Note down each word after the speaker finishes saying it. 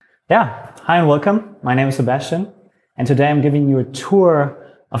Yeah, hi and welcome. My name is Sebastian, and today I'm giving you a tour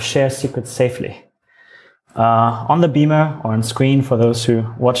of Share Secrets Safely. On the beamer or on screen, for those who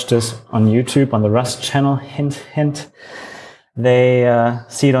watch this on YouTube, on the Rust channel, hint, hint, they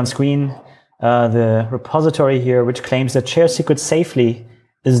see it on screen. The repository here, which claims that Share Secrets Safely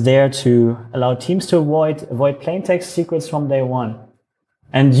is there to allow teams to avoid plaintext secrets from day one.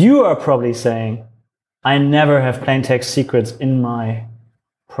 And you are probably saying, I never have plaintext secrets in my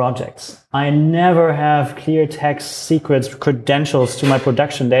projects. I never have clear text secrets, credentials to my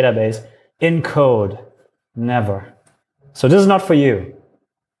production database in code. Never. So this is not for you.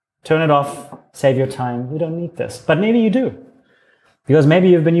 Turn it off, save your time. You don't need this. But maybe you do. Because maybe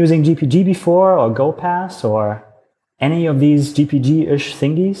you've been using GPG before, or GoPass, or any of these GPG-ish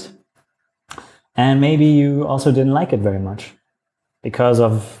thingies. And maybe you also didn't like it very much because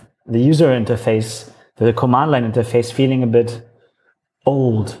of the user interface, the command line interface feeling a bit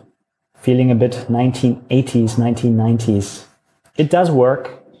old, feeling a bit 1980s, 1990s. It does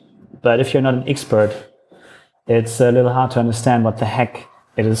work, but if you're not an expert, it's a little hard to understand what the heck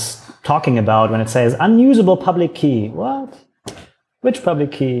it is talking about when it says unusable public key. What? Which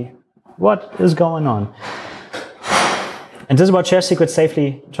public key? What is going on? And this is what Share Secrets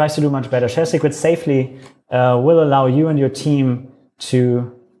Safely tries to do much better. Share Secrets Safely will allow you and your team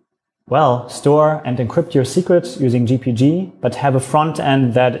to store and encrypt your secrets using GPG, but have a front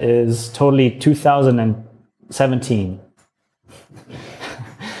end that is totally 2017.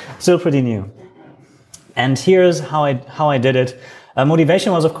 Still pretty new. And here's how I did it.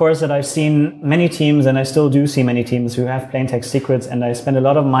 Motivation was, of course, that I've seen many teams, and I still do see many teams who have plaintext secrets, and I spend a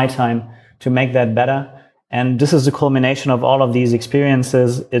lot of my time to make that better. And this is the culmination of all of these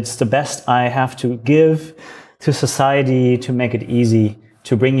experiences. It's the best I have to give to society to make it easy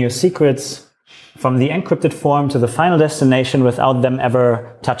to bring your secrets from the encrypted form to the final destination without them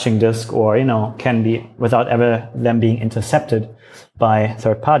ever touching disk, or, without ever them being intercepted by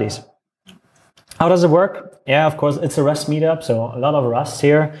third parties. How does it work? Yeah, of course, it's a Rust meetup, so a lot of Rust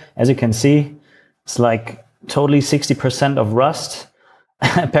here. As you can see, it's like totally 60% of Rust.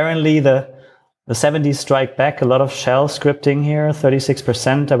 Apparently, the 70s strike back, a lot of shell scripting here,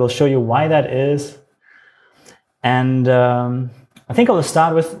 36%. I will show you why that is. And I think I will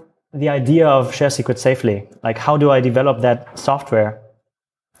start with the idea of Share Secrets Safely. Like, how do I develop that software?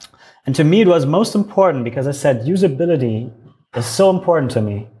 And to me, it was most important because I said usability is so important to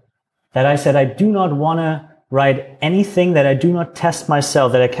me that I said I do not want to write anything that I do not test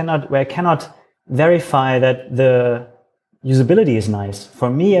myself, where I cannot verify that the usability is nice for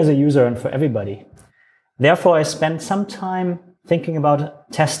me as a user and for everybody. Therefore, I spent some time thinking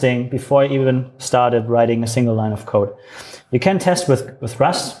about testing before I even started writing a single line of code. You can test with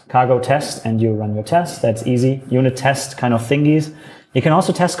Rust, cargo test, and you run your test. That's easy. Unit test kind of thingies. You can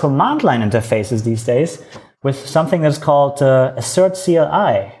also test command line interfaces these days with something that's called assert CLI.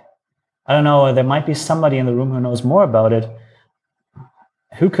 I don't know, there might be somebody in the room who knows more about it.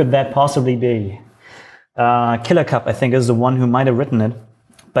 Who could that possibly be? Killer Cup, I think, is the one who might have written it.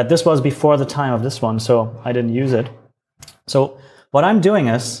 But this was before the time of this one, so I didn't use it. So what I'm doing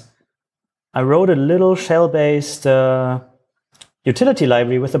is I wrote a little shell-based utility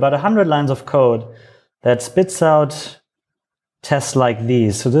library with about 100 lines of code that spits out tests like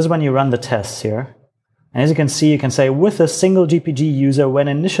these. So this is when you run the tests here. And as you can see, you can say with a single GPG user, when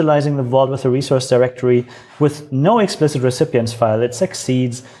initializing the vault with a resource directory with no explicit recipients file, it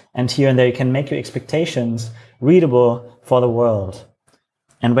succeeds. And here and there, you can make your expectations readable for the world.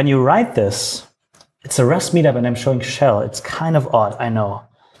 And when you write this, it's a Rust meetup and I'm showing shell. It's kind of odd, I know.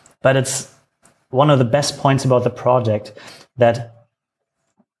 But it's one of the best points about the project, that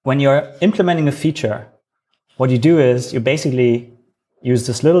when you're implementing a feature, what you do is you basically use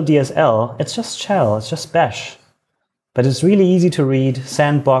this little DSL. It's just shell, it's just bash. But it's really easy to read,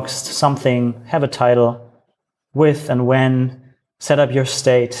 sandboxed something, have a title, with and when, set up your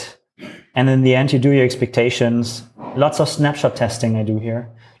state, and in the end you do your expectations. Lots of snapshot testing I do here,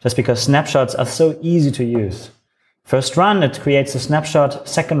 just because snapshots are so easy to use. First run, it creates a snapshot.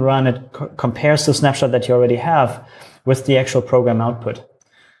 Second run, it compares the snapshot that you already have with the actual program output.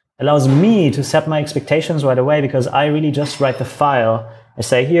 Allows me to set my expectations right away because I really just write the file. I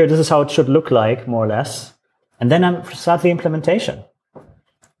say, here, this is how it should look like, more or less. And then I start the implementation.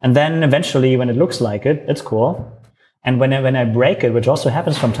 And then eventually, when it looks like it, it's cool. And when I break it, which also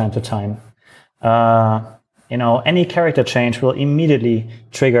happens from time to time, any character change will immediately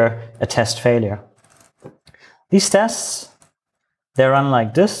trigger a test failure. These tests, they run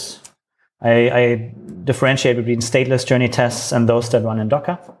like this. I differentiate between stateless journey tests and those that run in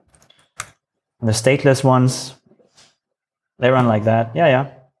Docker. And the stateless ones, they run like that. Yeah.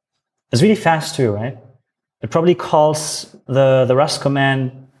 It's really fast too, right? It probably calls the Rust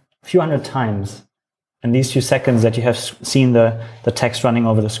command a few hundred times in these few seconds that you have seen the text running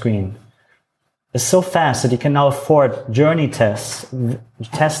over the screen. It's so fast that you can now afford journey tests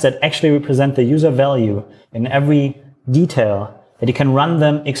that actually represent the user value in every detail, that you can run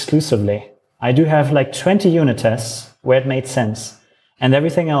them exclusively. I do have like 20 unit tests where it made sense, and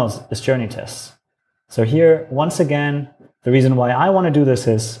everything else is journey tests. So here, once again, the reason why I want to do this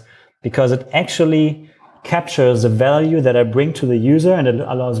is because it actually captures the value that I bring to the user, and it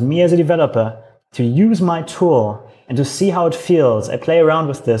allows me as a developer to use my tool and to see how it feels. I play around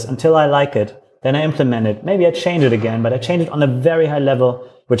with this until I like it. Then I implement it. Maybe I change it again, but I change it on a very high level,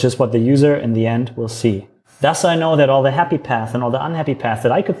 which is what the user in the end will see. Thus, I know that all the happy path and all the unhappy path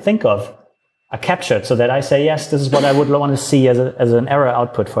that I could think of are captured, so that I say, yes, this is what I would want to see as an error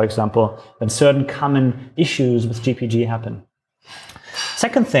output, for example, when certain common issues with GPG happen.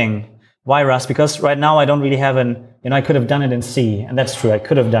 Second thing, why Rust? Because right now I don't really have I could have done it in C, and that's true, I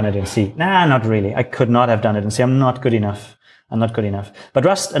could have done it in C. Nah, not really. I could not have done it in C. I'm not good enough. But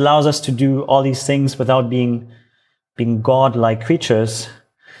Rust allows us to do all these things without being god-like creatures.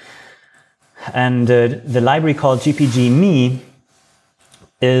 And the library called gpg.me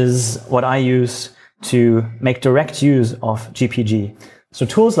is what I use to make direct use of GPG. So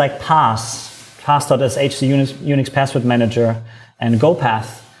tools like pass.sh, the Unix password manager, and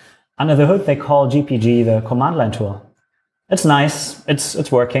GoPath, under the hood they call GPG the command line tool. It's nice,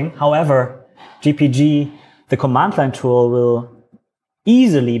 it's working. However, GPG, the command line tool, will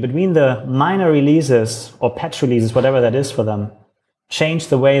easily, between the minor releases or patch releases, whatever that is for them, change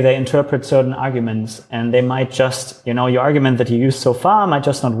the way they interpret certain arguments, and they might just, your argument that you used so far might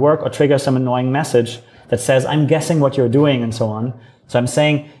just not work or trigger some annoying message that says, I'm guessing what you're doing, and so on. So I'm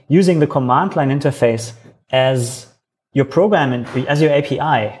saying using the command line interface as your program and as your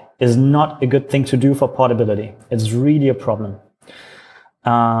API is not a good thing to do for portability. It's really a problem.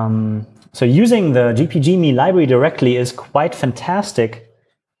 So using the gpg.me library directly is quite fantastic.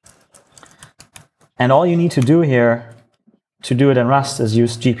 And all you need to do here to do it in Rust is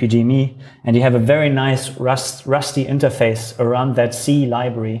use gpg.me, and you have a very nice Rusty interface around that C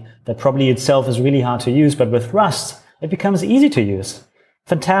library that probably itself is really hard to use, but with Rust, it becomes easy to use.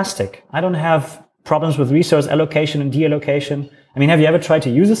 Fantastic. I don't have problems with resource allocation and deallocation. I mean, have you ever tried to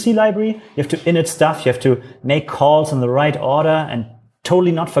use a C library? You have to init stuff, you have to make calls in the right order and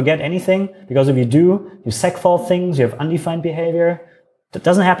totally not forget anything, because if you do, you segfault things, you have undefined behavior. That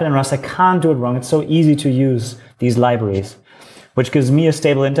doesn't happen in Rust. I can't do it wrong. It's so easy to use these libraries, which gives me a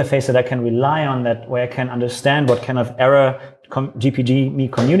stable interface that I can rely on, that where I can understand what kind of error gpg.me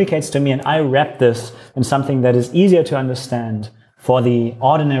communicates to me, and I wrap this in something that is easier to understand for the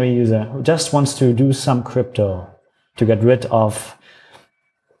ordinary user who just wants to do some crypto to get rid of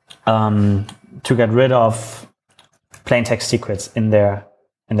plain text secrets in their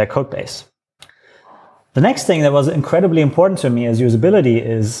code base. The next thing that was incredibly important to me as usability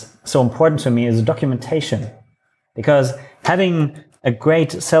is documentation. Because having a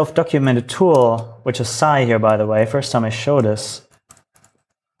great self-documented tool, which is Sai here, by the way, first time I show this,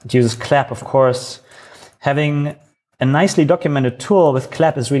 it uses clap, of course. Having a nicely documented tool with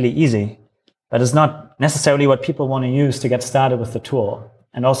clap is really easy, but it's not necessarily what people want to use to get started with the tool.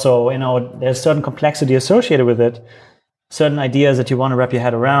 And also, there's certain complexity associated with it, certain ideas that you want to wrap your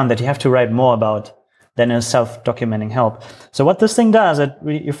head around that you have to write more about than a self-documenting help. So what this thing does,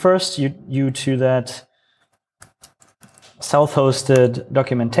 you to that self-hosted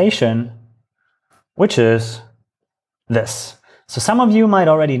documentation, which is this. So some of you might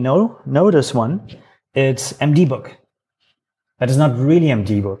already know this one. It's MDbook. But it's not really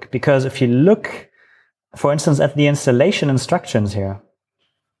MDbook, because if you look, for instance, at the installation instructions here,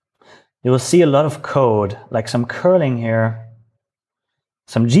 you will see a lot of code, like some curling here,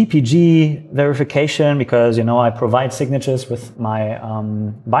 some GPG verification, because I provide signatures with my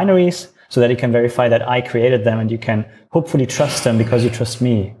binaries so that you can verify that I created them, and you can hopefully trust them because you trust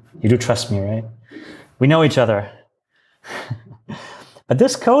me. You do trust me, right? We know each other. But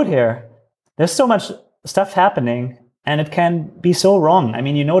this code here, there's so much stuff happening, and it can be so wrong. I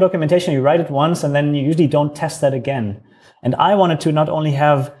mean, documentation, you write it once, and then you usually don't test that again. And I wanted to not only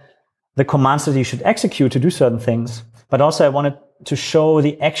have the commands that you should execute to do certain things, but also I wanted to show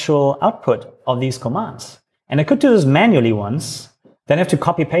the actual output of these commands. And I could do this manually once, then I have to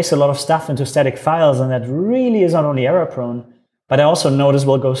copy paste a lot of stuff into static files, and that really is not only error prone, but I also know this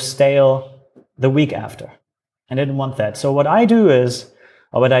will go stale the week after. And I didn't want that. So what I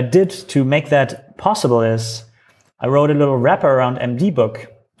did to make that possible is I wrote a little wrapper around MDbook,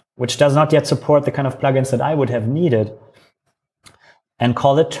 which does not yet support the kind of plugins that I would have needed. and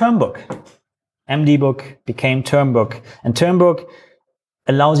call it termbook. MDbook became termbook. And termbook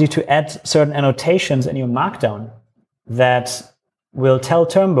allows you to add certain annotations in your markdown that will tell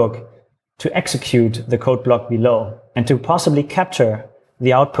termbook to execute the code block below and to possibly capture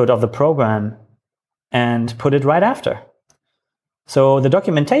the output of the program and put it right after. So the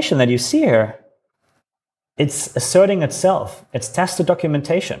documentation that you see here, it's asserting itself. It's tested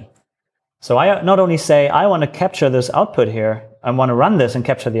documentation. So I not only say, I want to capture this output here, I want to run this and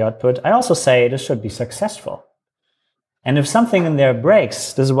capture the output, I also say this should be successful. And if something in there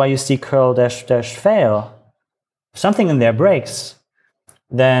breaks, this is why you see curl -- fail. If something in there breaks,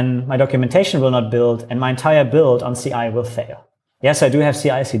 then my documentation will not build and my entire build on CI will fail. Yes, I do have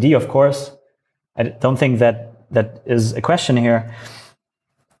CI/CD, of course. I don't think that is a question here.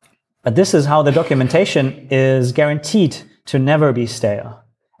 But this is how the documentation is guaranteed to never be stale.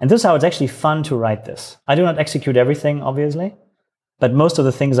 And this is how it's actually fun to write this. I do not execute everything, obviously, but most of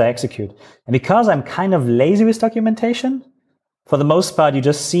the things I execute. And because I'm kind of lazy with documentation, for the most part, you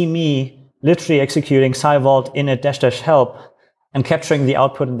just see me literally executing sci-vault init -- help and capturing the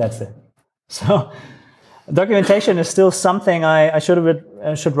output, and that's it. So documentation is still something I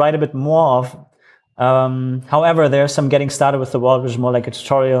should write a bit more of. However, there's some getting started with the vault, which is more like a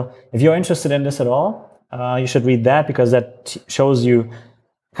tutorial. If you're interested in this at all, you should read that because that shows you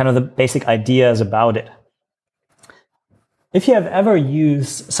kind of the basic ideas about it. If you have ever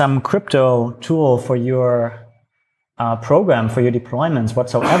used some crypto tool for your program, for your deployments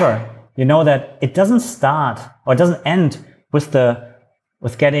whatsoever, you know that it doesn't start or it doesn't end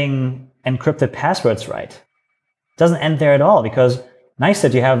with getting encrypted passwords right. It doesn't end there at all, because nice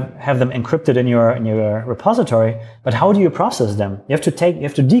that you have them encrypted in your repository, but how do you process them? You have to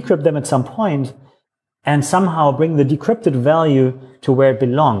decrypt them at some point and somehow bring the decrypted value to where it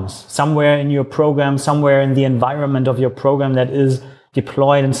belongs, somewhere in your program, somewhere in the environment of your program that is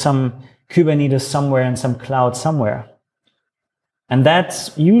deployed in some Kubernetes somewhere, in some cloud somewhere. And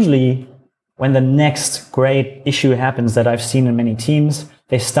that's usually when the next great issue happens that I've seen in many teams.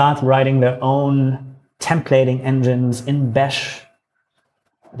 They start writing their own templating engines in Bash.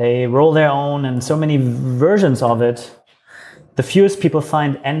 They roll their own and so many versions of it. The fewest people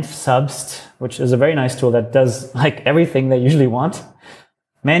find env-subst, which is a very nice tool that does like everything they usually want.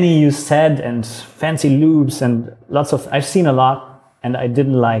 Many use sed and fancy loops and I've seen a lot, and I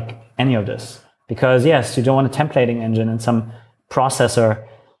didn't like any of this. Because yes, you don't want a templating engine in some processor,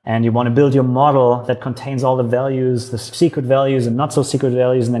 and you want to build your model that contains all the values, the secret values and not so secret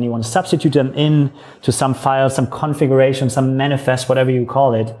values, and then you want to substitute them in to some file, some configuration, some manifest, whatever you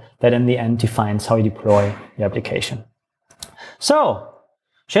call it, that in the end defines how you deploy your application. So,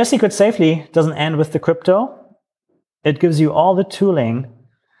 share secrets safely doesn't end with the crypto. It gives you all the tooling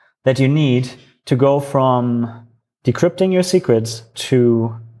that you need to go from decrypting your secrets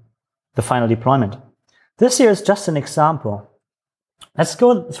to the final deployment. This here is just an example. Let's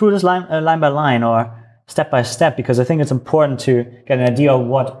go through this line by line or step by step, because I think it's important to get an idea of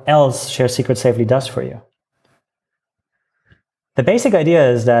what else Share Secrets Safely does for you. The basic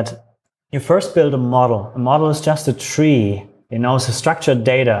idea is that you first build a model. A model is just a tree, so structured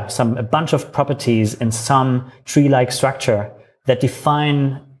data, a bunch of properties in some tree-like structure that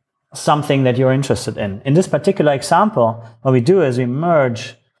define something that you're interested in. In this particular example, what we do is we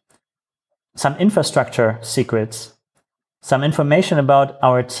merge some infrastructure secrets, some information about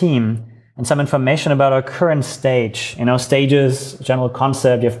our team, and some information about our current stage. Stages, general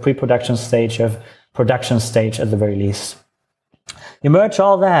concept, you have pre-production stage, you have production stage at the very least. You merge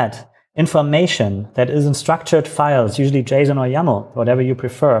all that information that is in structured files, usually JSON or YAML, whatever you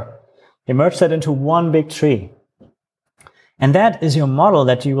prefer. You merge that into one big tree. And that is your model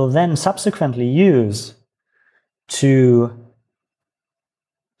that you will then subsequently use to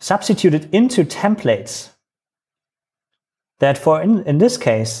substitute it into templates that, in this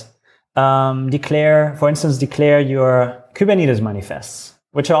case, declare your Kubernetes manifests,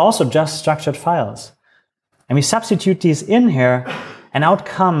 which are also just structured files. And we substitute these in here, and out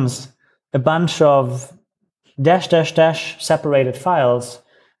comes a bunch of -- separated files,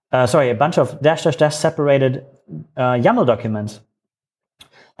 a bunch of -- separated YAML documents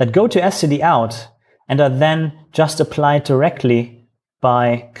that go to std out and are then just applied directly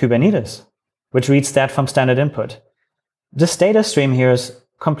by Kubernetes, which reads that from standard input. This data stream here is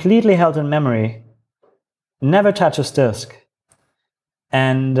completely held in memory, never touches disk,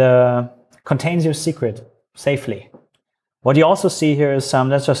 and contains your secret safely. What you also see here is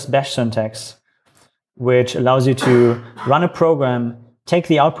that's just Bash syntax, which allows you to run a program, take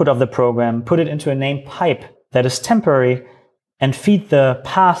the output of the program, put it into a named pipe that is temporary, and feed the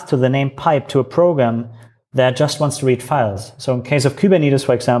path to the named pipe to a program that just wants to read files. So in case of Kubernetes,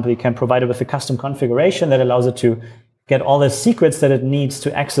 for example, you can provide it with a custom configuration that allows it to get all the secrets that it needs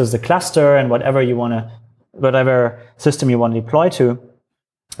to access the cluster and whatever system you want to deploy to.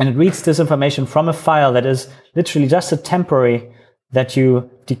 And it reads this information from a file that is literally just a temporary that you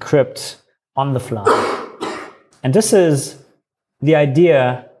decrypt on the fly. And this is the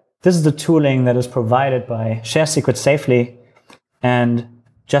idea, this is the tooling that is provided by Share Secrets Safely. And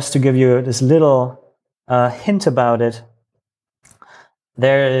just to give you this little hint about it,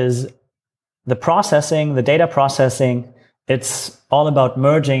 there is the processing, the data processing. It's all about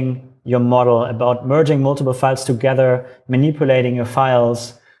merging your model, about merging multiple files together, manipulating your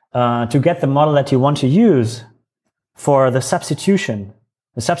files to get the model that you want to use. For the substitution,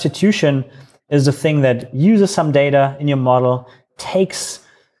 the substitution is the thing that uses some data in your model, takes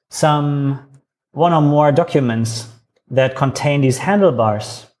some one or more documents that contain these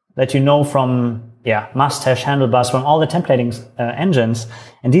handlebars that you know from must-hash handlebars from all the templating engines.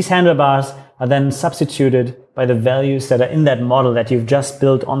 And these handlebars are then substituted by the values that are in that model that you've just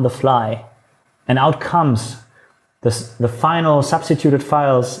built on the fly. And out comes the final substituted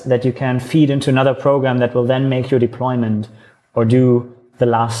files that you can feed into another program that will then make your deployment or do the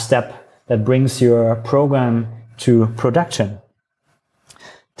last step that brings your program to production.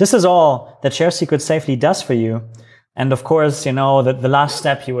 This is all that Share Secrets Safely does for you. And of course, you know, the last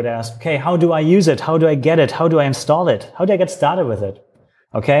step you would ask, okay, how do I use it? How do I get it? How do I install it? How do I get started with it?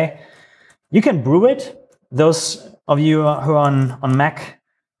 Okay, you can brew it. Those of you who are on Mac,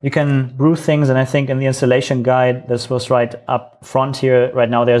 you can brew things. And I think in the installation guide, this was right up front here. Right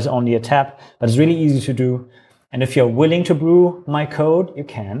now, there's only a tab, but it's really easy to do. And if you're willing to brew my code, you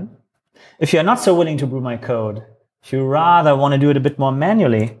can. If you're not so willing to brew my code, if you rather want to do it a bit more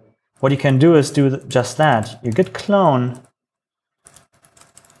manually, what you can do is do just that. You git clone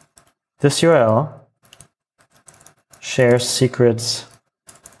this URL, Share Secrets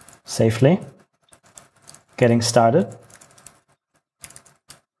Safely, getting started.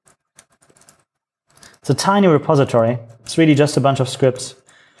 It's a tiny repository. It's really just a bunch of scripts.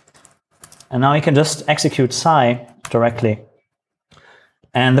 And now you can just execute Psi directly.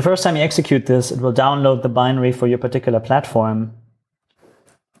 And the first time you execute this, it will download the binary for your particular platform.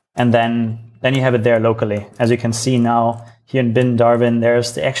 And then you have it there locally. As you can see now, here in bin Darwin,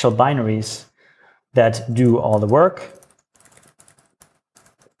 there's the actual binaries that do all the work.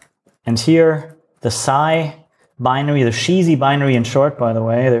 And here, the Psi binary, the Sheezy binary in short, by the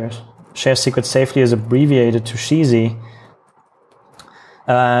way, there's Share Secrets Safely is abbreviated to Sheezy.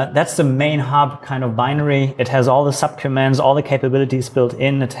 That's the main hub kind of binary. It has all the subcommands, all the capabilities built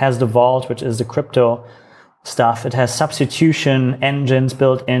in. It has the vault, which is the crypto stuff. It has substitution engines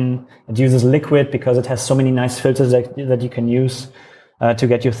built in. It uses Liquid because it has so many nice filters that you can use to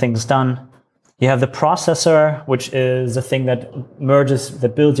get your things done. You have the processor, which is the thing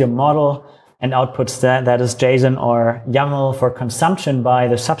that builds your model and outputs that. That is JSON or YAML for consumption by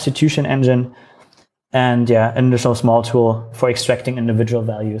the substitution engine. And yeah, an additional small tool for extracting individual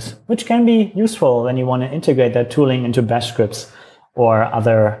values, which can be useful when you want to integrate that tooling into bash scripts or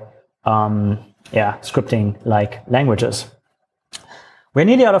other scripting-like languages. We're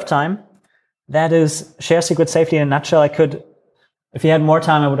nearly out of time. That is Share Secrets Safely in a nutshell. If you had more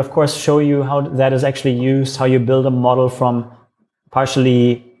time, I would, of course, show you how that is actually used, how you build a model from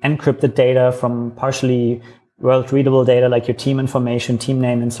partially encrypted data, from partially world-readable data like your team information, team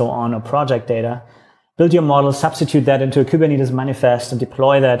name, and so on, or project data. Build your model, substitute that into a Kubernetes manifest, and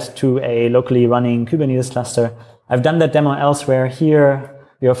deploy that to a locally running Kubernetes cluster. I've done that demo elsewhere. Here,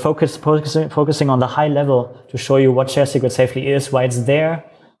 we are focusing on the high level to show you what Share Secrets Safely is, why it's there,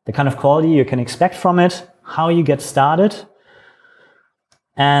 the kind of quality you can expect from it, how you get started.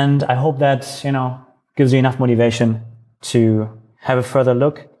 And I hope that, gives you enough motivation to have a further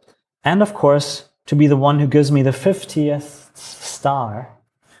look. And of course, to be the one who gives me the 50th star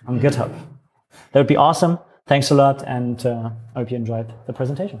on GitHub. That would be awesome. Thanks a lot, and I hope you enjoyed the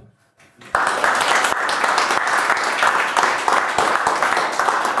presentation.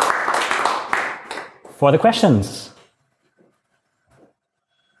 For the questions.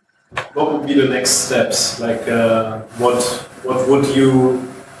 What would be the next steps? Like, what would you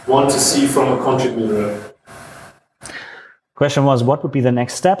want to see from a contributor? Question was, what would be the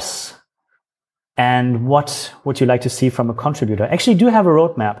next steps? And what would you like to see from a contributor? Actually, do have a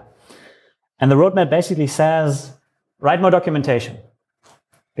roadmap. And the roadmap basically says, write more documentation.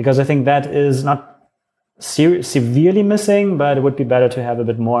 Because I think that is not severely missing, but it would be better to have a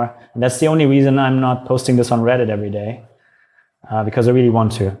bit more. And that's the only reason I'm not posting this on Reddit every day. Because I really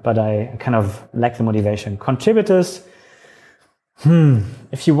want to, but I kind of lack the motivation. Contributors,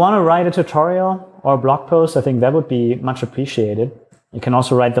 if you want to write a tutorial or a blog post, I think that would be much appreciated. You can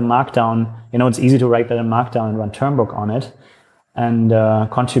also write the markdown. It's easy to write that in markdown and run Turnbook on it, and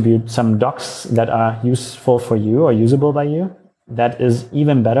contribute some docs that are useful for you or usable by you. That is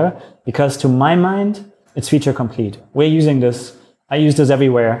even better, because to my mind, it's feature complete. We're using this. I use this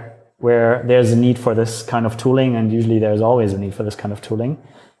everywhere where there's a need for this kind of tooling, and usually there's always a need for this kind of tooling.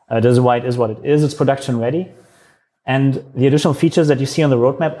 This is why it is what it is. It's production ready. And the additional features that you see on the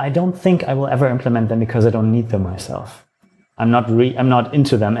roadmap, I don't think I will ever implement them because I don't need them myself. I'm not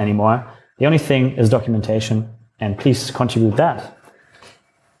into them anymore. The only thing is documentation, and please contribute that.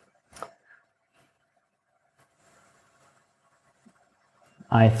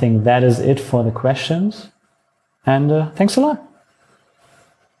 I think that is it for the questions, and thanks a lot.